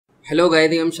Hello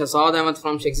guys, I'm Shahzad Ahmed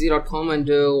from Codeigniter.com and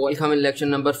welcome in lecture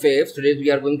number 5. Today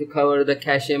we are going to cover the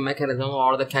cache mechanism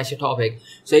or the cache topic,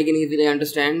 so you can easily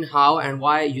understand how and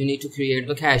why you need to create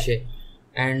the cache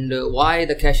and why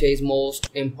the cache is most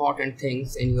important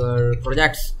things in your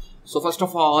projects. So first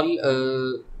of all,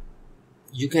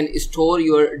 you can store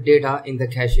your data in the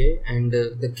cache, and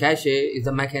the cache is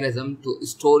a mechanism to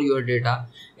store your data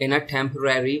in a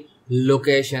temporary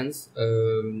locations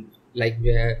like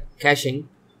caching.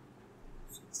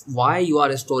 Why you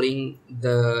are storing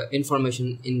the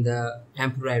information in the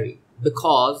temporary?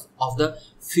 Because of the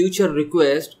future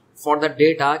request for the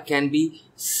data can be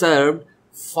served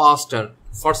faster.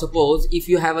 For suppose if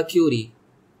you have a query,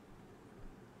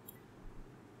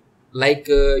 like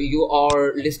you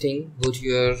are listing, go to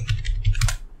your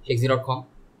Codeigniter.com.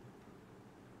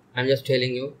 I'm just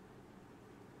telling you,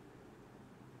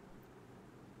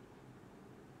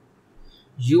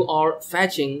 you are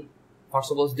fetching, or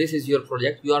suppose this is your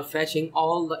project, you are fetching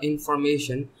all the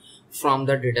information from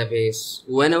the database.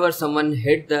 Whenever someone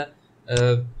hit the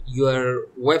your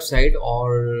website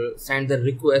or send the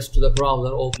request to the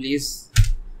browser, oh please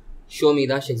show me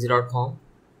the Codeigniter.com,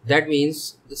 that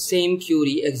means the same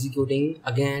query executing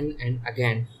again and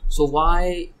again. So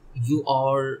why you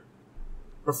are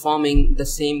performing the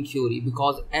same query?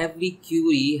 Because every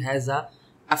query has a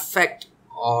effect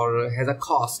or has a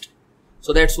cost.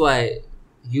 So that's why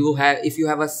you have, if you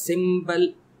have a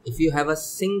single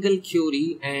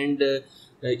query and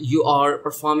you are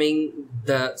performing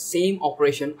the same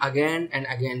operation again and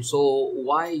again. So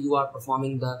why you are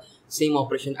performing the same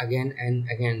operation again and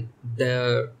again?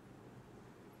 The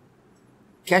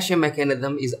cache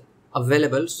mechanism is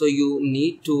available, so you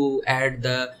need to add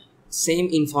the same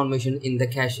information in the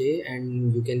cache,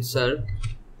 and you can serve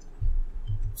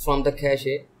from the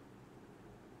cache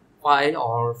file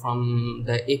or from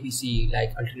the APC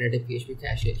like alternative PHP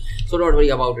cache. So don't worry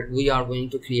about it, we are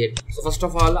going to create. So first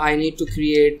of all, I need to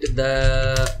create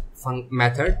the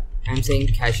method. I'm saying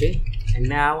cache, and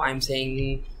now I'm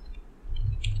saying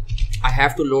I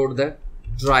have to load the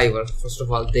driver. First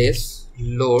of all, this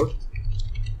load,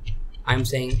 I'm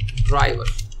saying driver.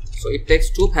 So it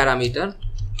takes two parameters.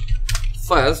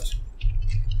 First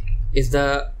is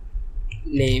the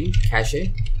name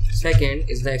cache, second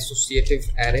is the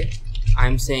associative array.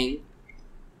 I'm saying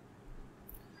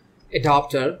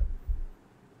adapter.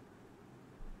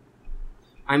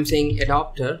 I'm saying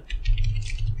adapter.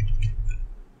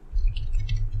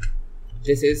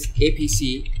 This is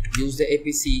APC. Use the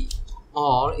APC,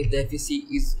 or if the APC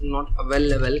is not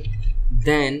available,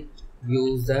 then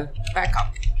use the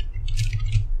backup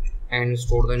and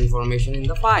store the information in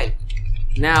the file.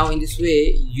 Now in this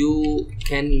way you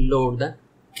can load the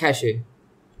cache.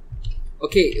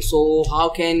 Okay, so how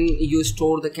can you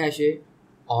store the cache,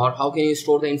 or how can you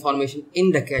store the information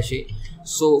in the cache?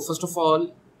 So first of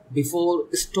all, before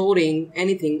storing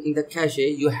anything in the cache,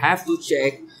 you have to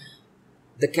check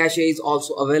the cache is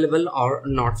also available or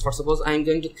not. For suppose I'm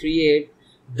going to create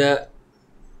the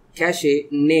cache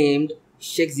named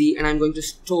Shexy, and I'm going to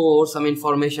store some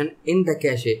information in the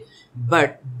cache.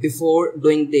 But before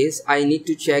doing this, I need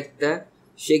to check the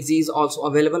Shexy is also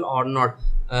available or not.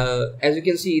 As you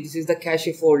can see, this is the cache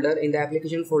folder. In the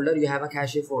application folder, you have a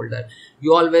cache folder.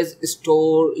 You always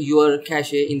store your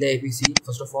cache in the APC.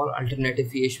 First of all, alternative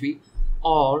PHP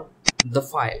or the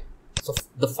file. So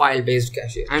the file based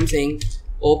cache. I'm saying,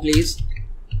 oh please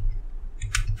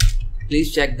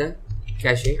check the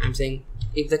cache. I'm saying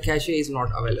if the cache is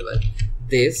not available,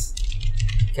 this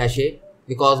cache,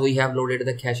 because we have loaded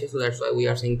the cache, so that's why we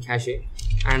are saying cache,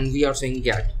 and we are saying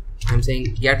get. I'm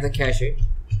saying get the cache.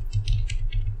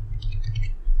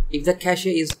 If the cache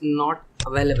is not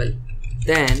available,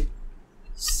 then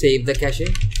save the cache.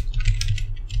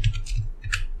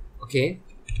 Okay,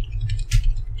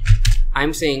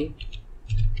 I'm saying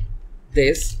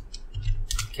this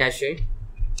cache,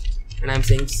 and I'm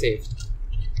saying save.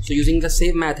 So using the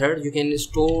save method, you can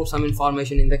store some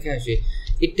information in the cache.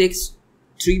 It takes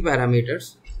three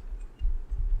parameters.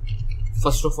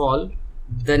 First of all,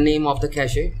 the name of the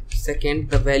cache. Second,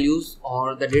 the values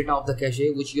or the data of the cache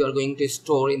which you are going to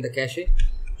store in the cache.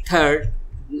 Third,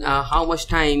 how much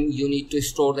time you need to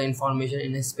store the information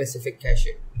in a specific cache.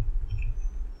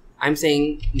 I'm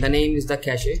saying the name is the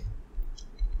cache,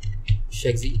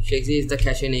 Shexy is the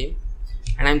cache name,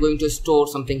 and I'm going to store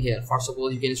something here. For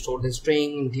suppose you can store the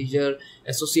string, integer,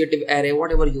 associative array,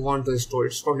 whatever you want to store.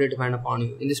 It's totally depend upon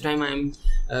you. In this time I'm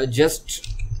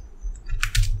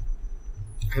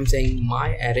I'm saying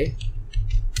my array,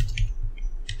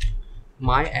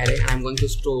 and I'm going to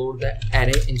store the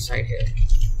array inside here.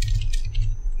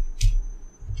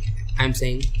 I'm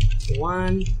saying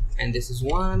 1 and this is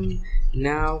 1.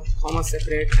 Now comma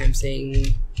separate, I'm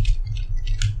saying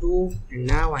 2, and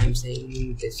now I'm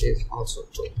saying this is also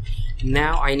 2.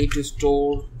 Now I need to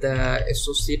store the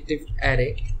associative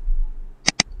array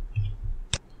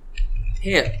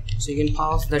here, so you can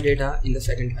pass the data in the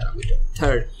second parameter.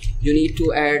 Third, you need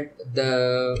to add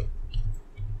the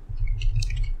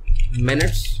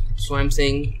minutes, so I'm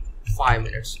saying 5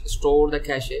 minutes. Store the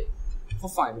cache for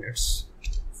 5 minutes.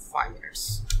 5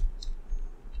 minutes.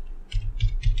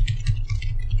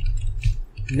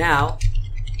 Now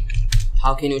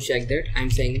how can you check that?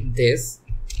 I'm saying this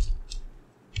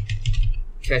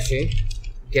cache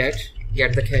get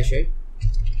the cache.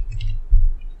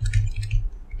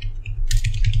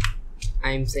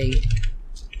 I'm saying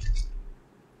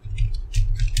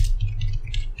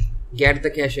get the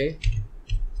cache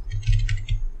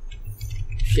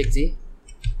shigzy,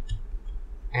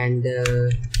 and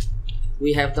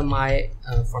we have the my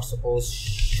for suppose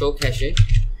show cache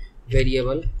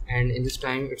variable, and in this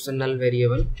time it's a null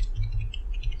variable.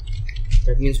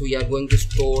 That means we are going to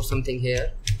store something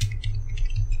here,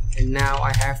 and now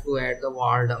I have to add the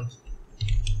var dump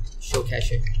show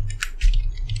cache.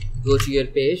 Go to your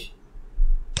page,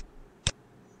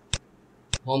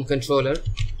 home controller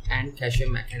and cache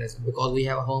mechanism, because we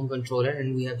have a home controller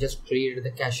and we have just created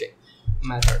the cache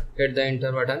method. Hit the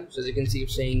enter button, so as you can see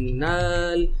it's saying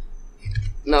null.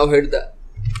 Now hit the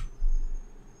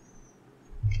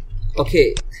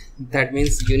okay, that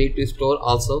means you need to store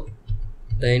also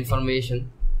the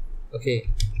information. Okay,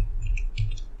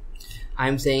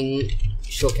 I'm saying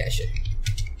show cache,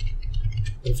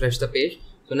 refresh the page.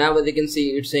 So now as you can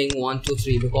see it's saying 1 2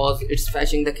 3 because it's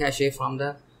fetching the cache from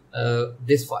the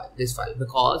this file,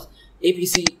 because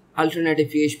APC alternative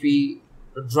PHP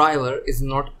driver is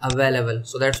not available,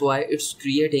 so that's why it's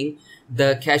creating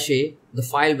the cache, the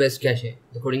file based cache.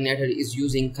 The Codeigniter is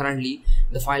using currently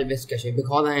the file based cache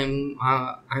because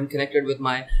I'm connected with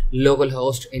my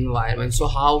localhost environment. So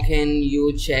how can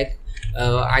you check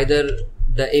either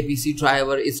the APC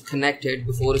driver is connected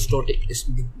before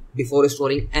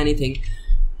storing anything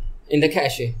in the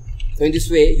cache? So in this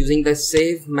way, using the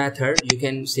save method you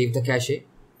can save the cache,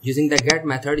 using the get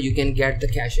method you can get the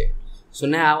cache. So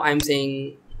now I'm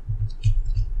saying,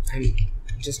 I'm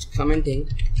just commenting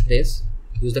this,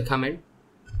 use the comment,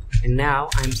 and now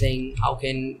I'm saying how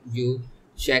can you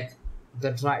check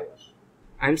the driver.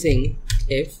 I'm saying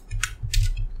if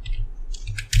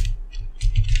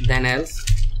then else,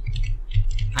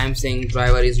 I'm saying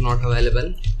driver is not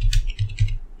available,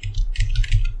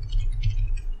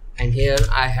 and here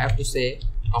I have to say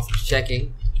after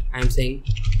checking, I'm saying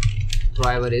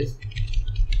driver is,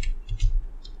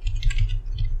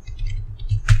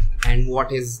 and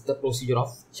what is the procedure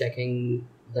of checking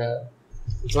the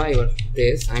driver.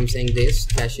 This I'm saying this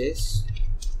caches,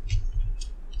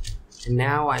 and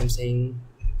now I'm saying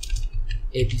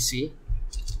APC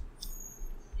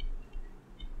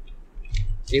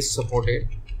is supported.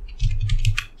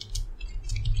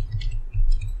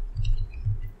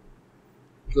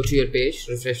 Go to your page,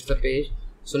 refresh the page.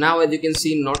 So now as you can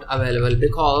see not available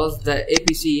because the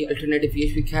APC alternative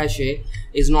PHP cache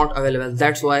is not available.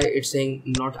 That's why it's saying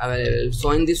not available.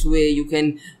 So in this way you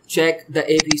can check the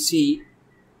APC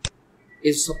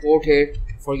is supported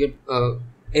for your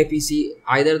APC,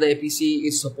 either the APC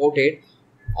is supported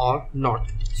or not.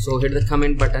 So hit the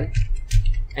comment button,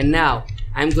 and now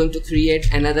I'm going to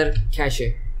create another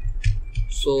cache,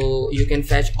 so you can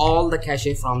fetch all the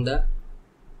cache from the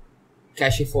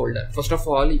cache folder. First of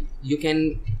all, you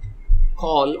can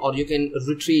call or you can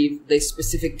retrieve the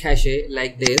specific cache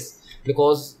like this,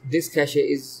 because this cache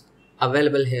is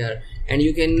available here, and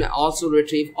you can also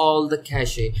retrieve all the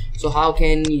cache. So how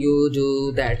can you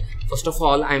do that? First of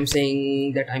all, I'm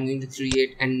saying that I'm going to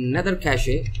create another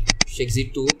cache,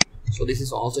 shigzy2. So this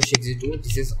is also shigzy2,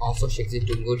 this is also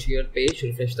shigzy2. Go to your page,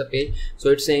 refresh the page. So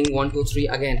it's saying 1 2 3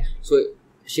 again, so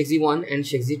shigzy1 and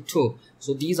shigzy2.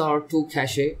 So these are two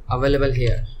cache available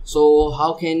here. So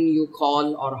how can you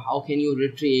call or how can you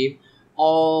retrieve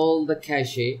all the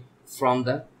cache from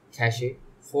the cache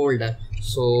folder?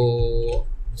 So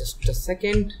just a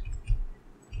second,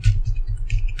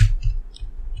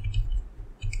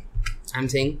 I'm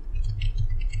saying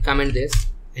comment this,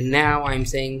 and now I'm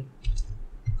saying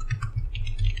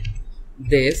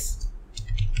this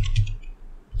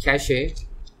cache,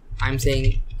 I'm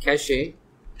saying cache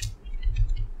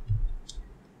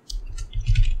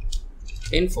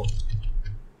info,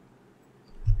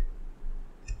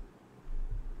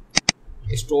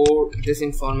 store this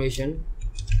information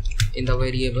in the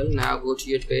variable. Now go to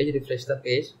your page, refresh the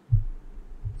page.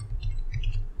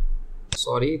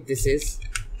 Sorry, this is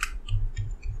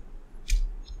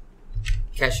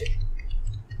cache.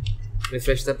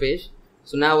 Refresh the page.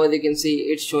 So now as you can see,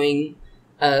 it's showing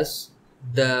us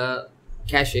the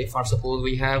cache. For suppose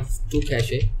we have two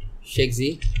cache,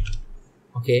 shexy,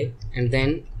 okay, and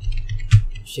then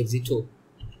shexy 2.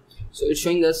 So it's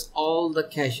showing us all the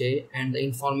cache and the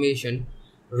information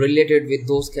related with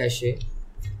those cache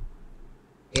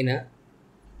in a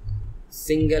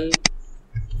single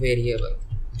variable.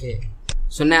 Okay,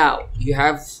 so now you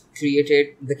have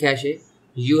created the cache,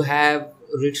 you have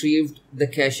retrieved the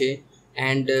cache,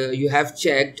 and you have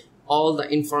checked all the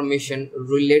information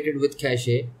related with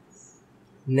cache.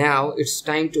 Now it's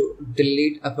time to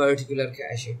delete a particular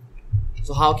cache.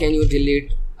 So how can you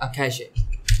delete a cache?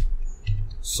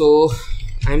 So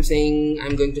I'm saying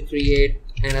I'm going to create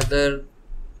another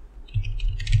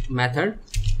method.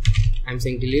 I'm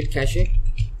saying delete cache.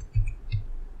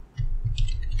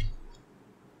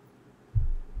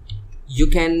 You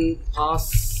can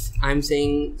pass, I'm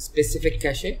saying specific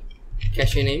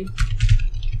cache name,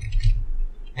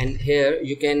 and here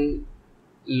you can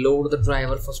load the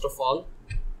driver first of all.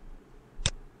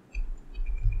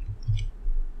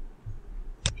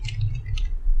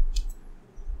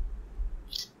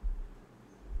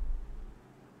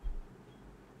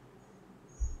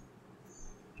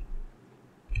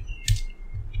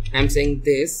 I'm saying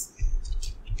this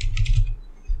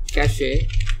cache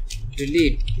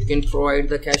delete. You can provide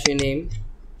the cache name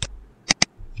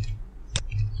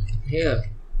here.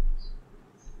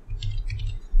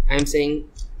 I'm saying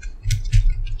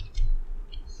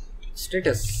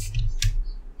status.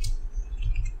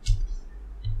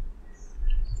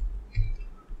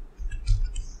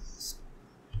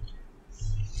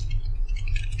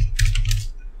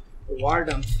 Var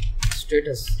dump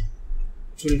status.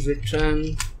 It will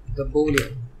return the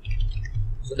boolean.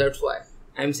 So that's why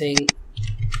I'm saying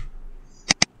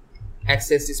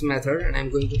access this method, and I'm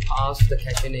going to pass the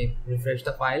cache name. Refresh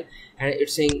the file, and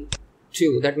it's saying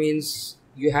 2. That means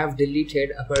you have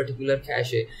deleted a particular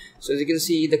cache. So as you can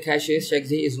see, the cache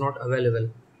shexy is not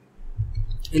available.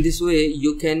 In this way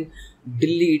you can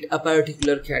delete a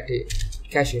particular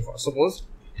cache. For suppose,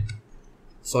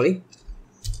 sorry,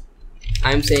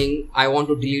 I'm saying I want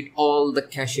to delete all the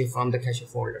cache from the cache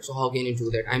folder. So how can you do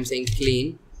that? I'm saying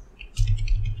clean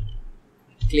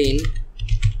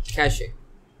cache.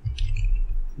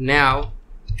 Now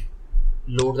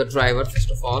load the driver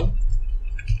first of all,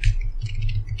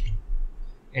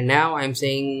 and now I'm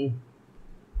saying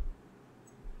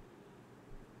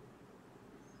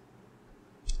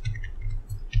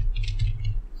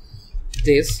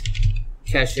this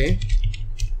cache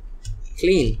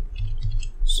clean.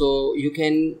 So you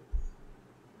can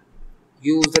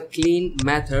use the clean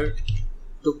method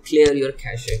to clear your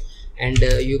cache, and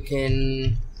you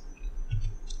can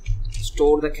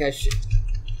store the cache.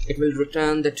 It will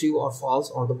return the true or false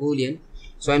or the boolean.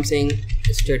 So I'm saying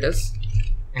status,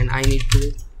 and I need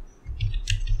to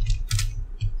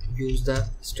use the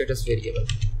status variable.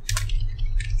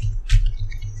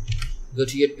 Go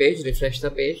to your page, refresh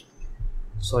the page.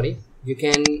 Sorry, you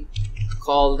can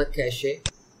call the cache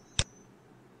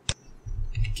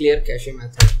clear cache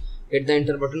method. Hit the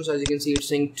enter button. So as you can see, it's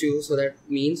saying 2. So that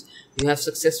means you have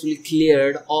successfully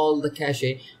cleared all the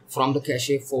cache from the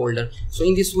cache folder. So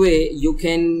in this way you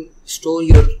can store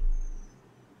your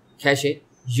cache,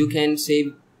 you can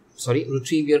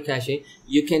retrieve your cache,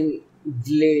 you can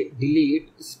delete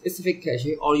specific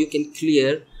cache, or you can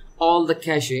clear all the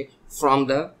cache from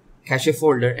the cache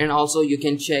folder. And also you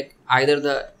can check either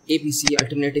the APC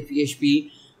alternative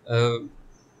PHP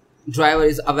driver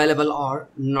is available or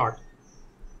not.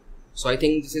 So I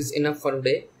think this is enough for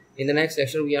today. In the next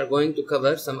section we are going to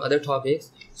cover some other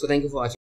topics. So thank you for watching.